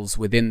levels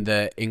within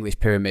the English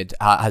pyramid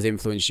has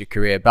influenced your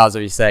career. Baz,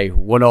 as you say,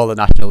 won all the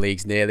national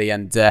leagues nearly,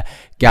 and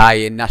Guy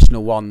in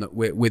National 1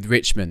 with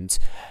Richmond.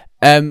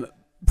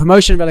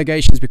 Promotion and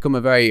relegation has become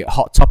a very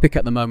hot topic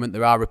at the moment.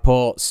 There are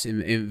reports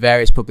in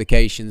various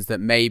publications that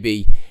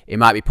maybe it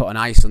might be put on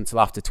ice until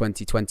after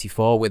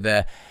 2024 with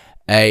a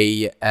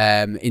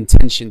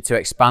intention to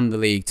expand the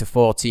league to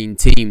 14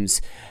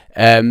 teams.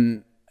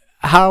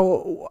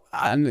 How,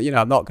 and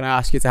I'm not going to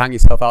ask you to hang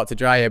yourself out to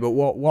dry here, but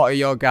what are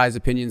your guys'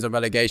 opinions on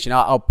relegation?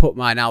 I'll put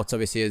mine out,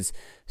 obviously, as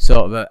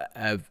sort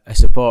of a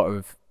supporter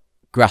of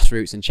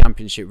grassroots and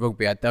championship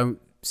rugby. I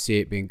don't see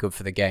it being good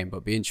for the game,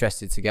 but be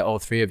interested to get all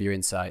three of your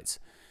insights.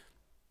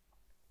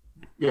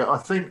 Yeah, I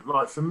think,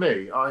 like, for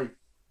me, I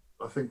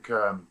think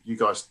you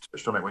guys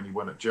touched on it when you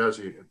went at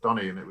Jersey at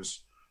Donny, and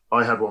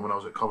I had one when I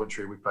was at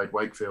Coventry. We played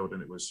Wakefield,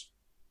 and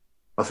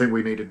I think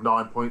we needed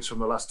 9 points from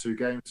the last two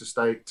games to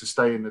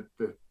stay in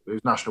the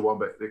National 1,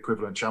 but the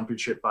equivalent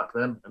championship back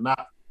then. And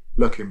that,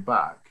 looking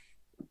back,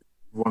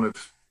 one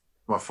of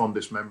my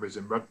fondest memories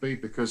in rugby,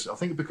 because I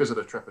think because of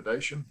the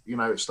trepidation,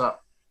 it's the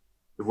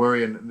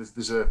worry, and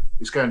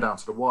it's going down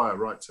to the wire,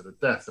 right to the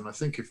death. And I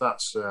think if that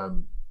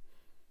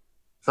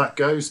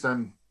goes,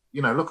 then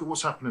look at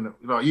what's happening.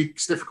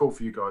 It's difficult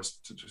for you guys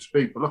to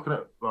speak, but looking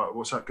at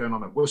what's going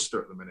on at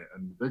Worcester at the minute,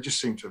 and they just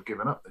seem to have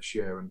given up this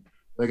year, and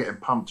they're getting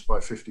pumped by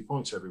 50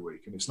 points every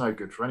week, and it's no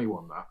good for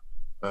anyone, that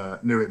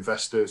new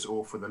investors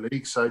or for the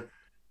league. So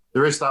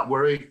there is that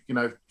worry.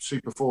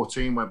 Super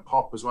 14 went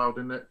pop as well,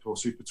 didn't it? Or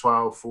Super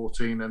 12,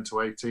 14, then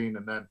to 18,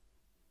 and then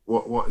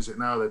what is it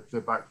now?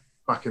 They're back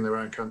in their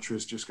own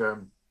countries, just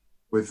going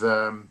with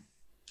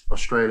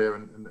Australia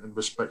and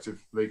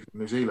respective leagues in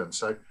New Zealand.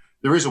 So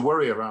there is a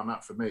worry around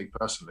that for me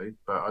personally,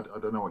 but I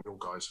don't know what your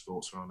guys'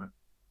 thoughts are on it.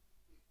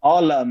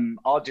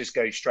 I'll just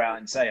go straight out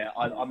and say it.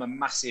 I'm a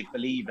massive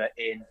believer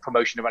in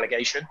promotion and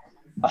relegation.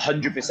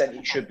 100%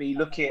 it should be.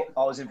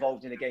 I was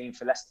involved in a game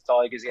for Leicester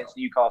Tigers against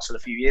Newcastle a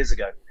few years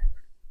ago.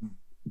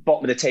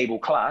 Bottom of the table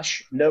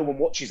clash. No one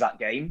watches that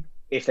game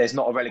if there's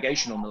not a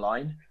relegation on the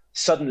line.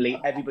 Suddenly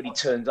everybody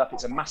turns up.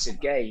 It's a massive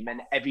game,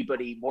 and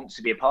everybody wants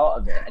to be a part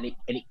of it, and it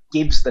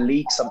gives the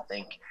league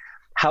something.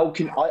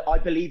 I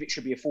believe it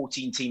should be a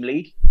 14-team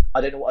league. I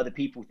don't know what other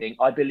people think.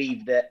 I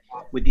believe that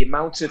with the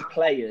amount of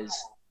players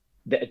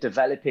that are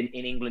developing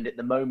in England at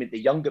the moment, the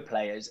younger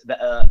players that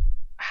are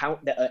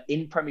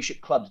in Premiership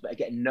clubs but are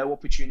getting no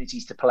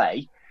opportunities to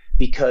play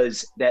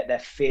because they're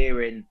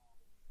fearing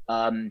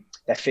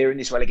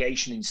this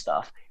relegation and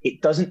stuff.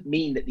 It doesn't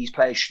mean that these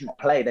players shouldn't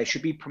play. There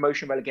should be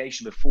promotion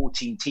relegation with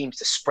 14 teams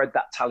to spread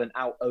that talent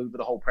out over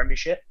the whole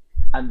Premiership.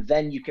 And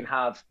then you can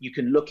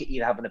look at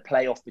either having a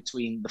playoff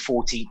between the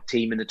 14th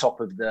team and the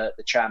top of the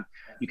champ.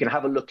 You can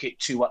have a look at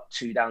 2 up,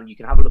 2 down. You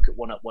can have a look at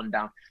 1 up, 1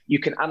 down. You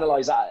can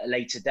analyse that at a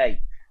later date.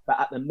 But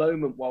at the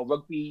moment, while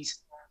rugby's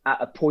at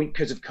a point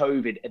because of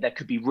COVID, there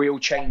could be real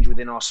change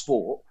within our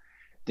sport.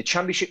 The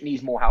championship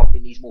needs more help.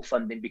 It needs more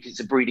funding because it's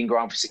a breeding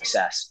ground for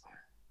success.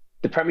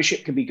 The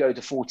Premiership can go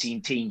to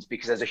 14 teams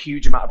because there's a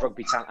huge amount of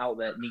rugby talent out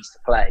there that needs to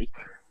play.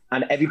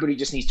 And everybody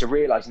just needs to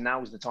realise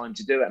now is the time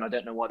to do it. And I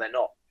don't know why they're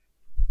not.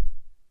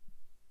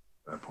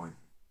 Fair point.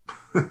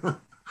 I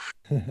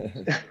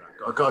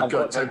got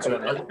to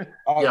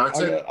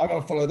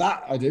follow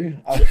that. I do.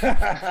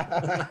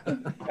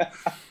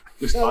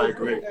 I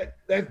agree.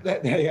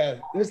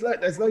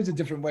 There's loads of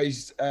different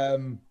ways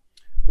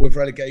with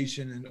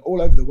relegation, and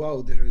all over the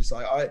world there is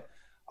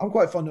I'm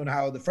quite fond on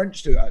how the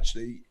French do it,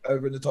 actually,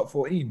 over in the top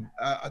 14.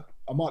 I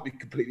might be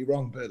completely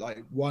wrong, but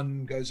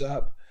 1 goes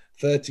up,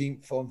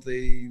 13th of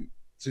the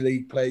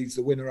league plays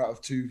the winner out of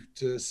 2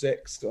 to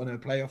 6 on a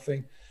playoff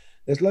thing.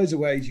 There's loads of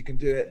ways you can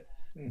do it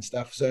and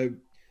stuff. So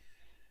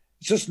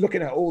it's just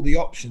looking at all the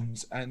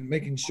options and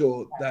making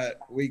sure that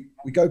we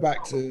go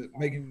back to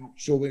making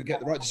sure we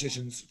get the right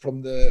decisions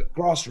from the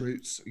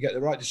grassroots, we get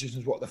the right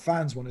decisions, what the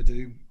fans want to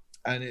do,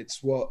 and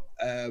it's what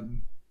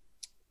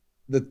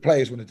the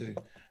players want to do.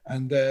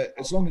 And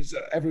as long as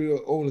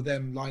all of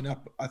them line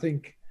up, I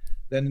think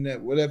then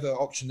whatever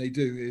option they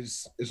do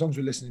is, as long as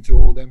we're listening to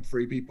all them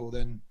 3 people,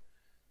 then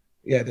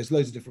yeah, there's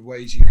loads of different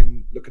ways you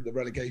can look at the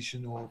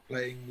relegation or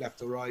playing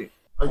left or right.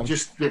 I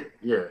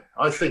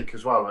think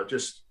as well,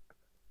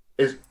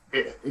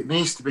 it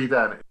needs to be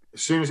then.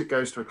 As soon as it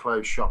goes to a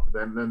closed shop,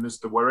 then there's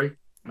the worry.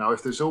 Now,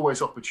 if there's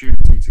always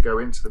opportunity to go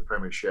into the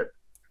Premiership,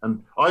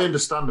 and I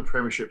understand the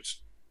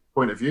Premiership's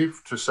point of view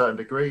to a certain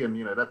degree, and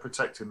they're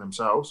protecting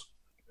themselves.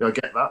 I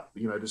get that.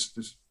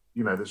 There's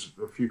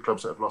a few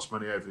clubs that have lost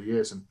money over the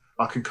years, and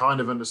I can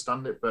kind of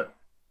understand it, but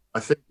I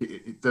think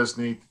it does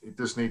need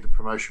the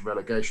promotion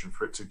relegation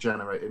for it to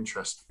generate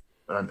interest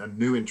and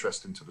new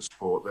interest into the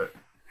sport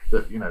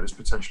that there's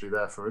potentially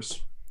there for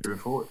us moving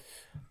forward.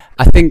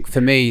 I think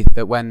for me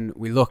that when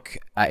we look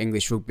at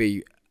English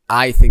rugby,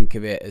 I think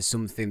of it as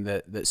something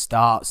that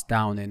starts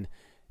down in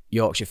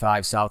Yorkshire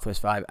 5, South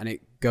West 5, and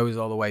it goes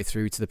all the way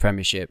through to the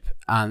Premiership,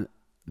 and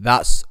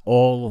that's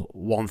all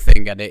one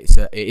thing, and it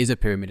is a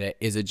pyramid, it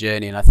is a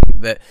journey. And I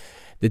think that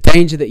the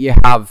danger that you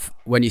have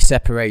when you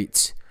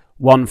separate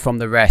one from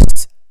the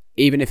rest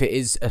even if it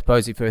is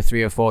supposedly for a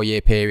 3 or 4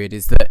 year period,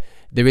 is that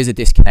there is a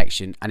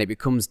disconnection and it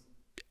becomes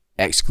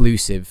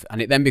exclusive,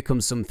 and it then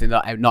becomes something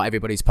that not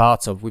everybody's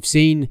part of. We've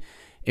seen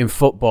in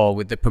football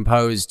with the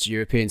proposed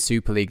European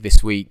Super League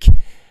this week,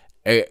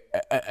 a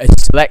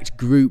select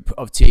group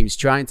of teams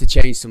trying to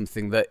change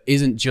something that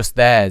isn't just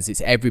theirs,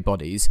 it's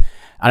everybody's.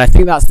 And I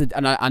think that's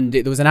and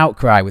there was an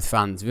outcry with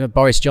fans.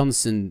 Boris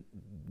Johnson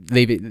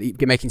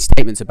making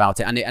statements about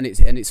it, and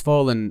it's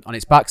fallen on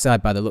its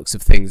backside by the looks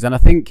of things. And I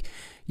think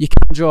you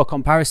can draw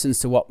comparisons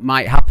to what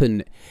might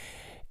happen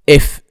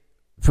if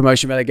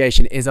promotion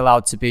relegation is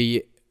allowed to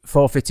be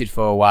forfeited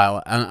for a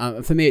while.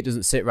 And for me, it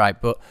doesn't sit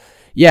right. But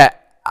yeah,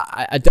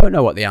 I don't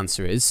know what the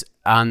answer is,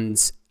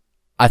 and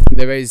I think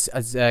there is,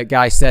 as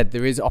Guy said,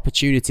 there is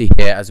opportunity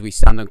here as we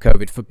stand on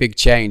COVID for big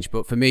change.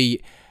 But for me,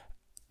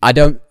 I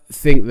don't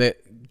think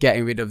that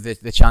getting rid of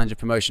the challenge of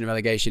promotion and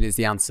relegation is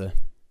the answer.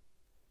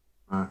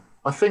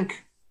 I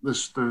think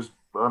there's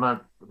I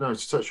know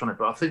to touch on it,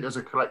 but I think as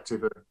a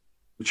collective,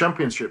 the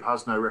Championship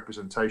has no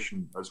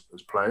representation as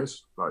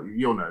players. Like,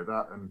 you'll know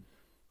that, and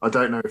I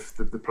don't know if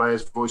the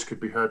players' voice could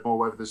be heard more.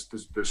 Whether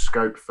there's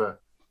scope for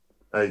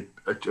a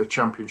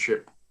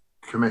Championship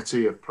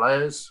committee of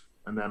players.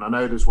 And then I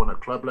know there's one at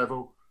club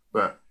level,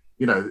 but,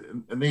 you know,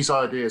 and these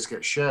ideas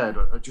get shared.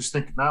 I just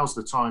think now's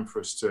the time for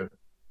us to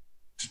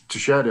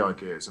share the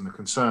ideas and the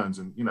concerns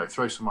and, you know,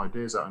 throw some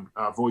ideas out, and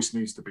our voice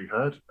needs to be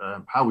heard.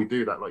 How we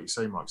do that, like you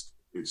say, Mike,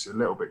 it's a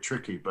little bit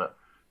tricky, but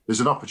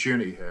there's an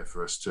opportunity here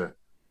for us to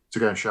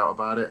go and shout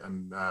about it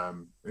and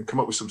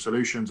come up with some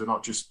solutions and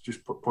not just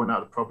point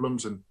out the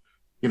problems. And,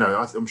 you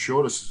know, I'm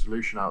sure there's a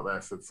solution out there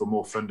for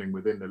more funding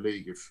within the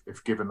league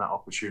if given that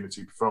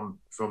opportunity from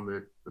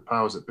the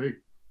powers that be.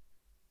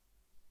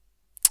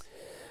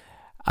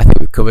 I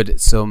think we've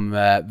covered some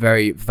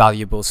very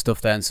valuable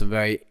stuff there and some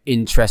very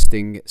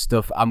interesting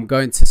stuff. I'm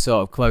going to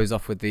sort of close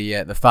off with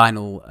the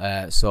final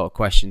sort of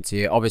question to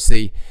you.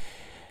 Obviously,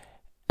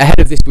 ahead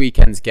of this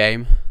weekend's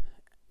game,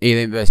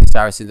 Ealing versus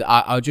Saracens,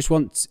 I just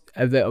want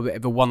a little bit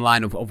of a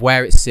one-line of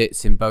where it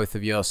sits in both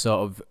of your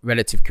sort of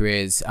relative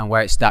careers and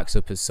where it stacks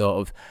up as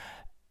sort of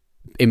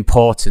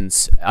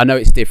importance. I know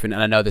it's different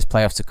and I know there's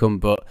playoffs to come,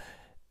 but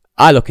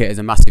I look at it as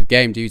a massive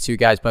game. Do you two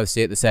guys both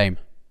see it the same?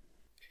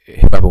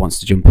 Whoever wants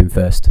to jump in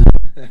first.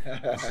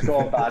 Go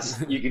on,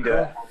 Baz. You can do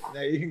it.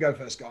 Yeah, you can go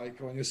first, Guy.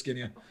 Come on, you're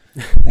skinnier.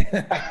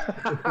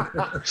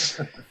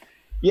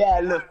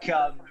 Yeah, look,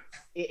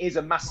 it is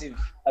a massive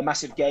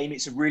game.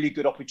 It's a really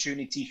good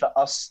opportunity for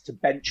us to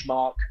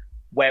benchmark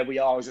where we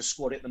are as a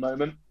squad at the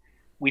moment.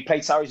 We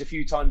played Sarries a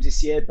few times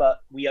this year,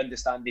 but we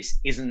understand this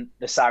isn't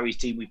the Sarries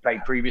team we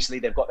played previously.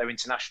 They've got their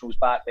internationals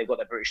back. They've got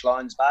their British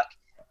Lions back.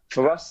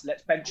 For us,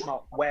 let's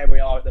benchmark where we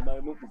are at the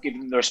moment. We'll give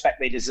them the respect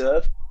they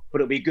deserve, but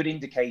it'll be a good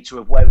indicator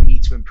of where we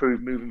need to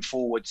improve moving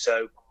forward.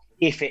 So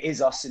if it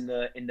is us in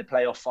the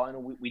playoff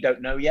final, we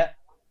don't know yet.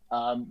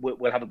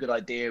 We'll have a good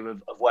idea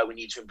of where we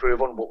need to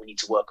improve on, what we need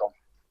to work on.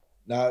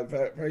 No,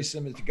 very, very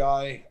similar to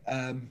Guy.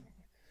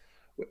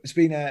 It's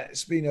been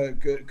a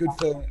good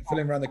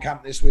filling around the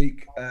camp this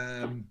week.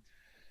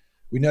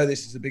 We know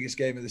this is the biggest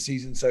game of the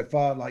season so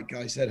far. Like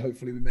Guy said,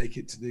 hopefully we make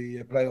it to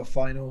the playoff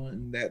final,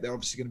 and they're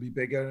obviously going to be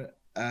bigger.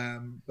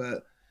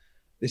 But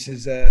this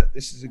is a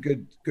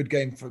good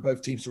game for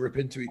both teams to rip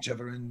into each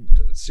other and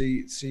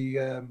see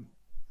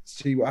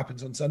what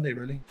happens on Sunday,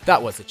 really.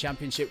 That was the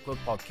Championship Club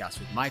podcast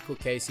with Michael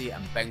Casey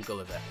and Ben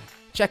Gulliver.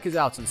 Check us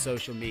out on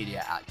social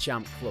media at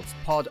Champ Clubs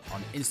Pod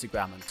on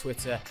Instagram and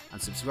Twitter,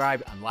 and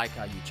subscribe and like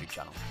our YouTube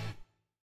channel.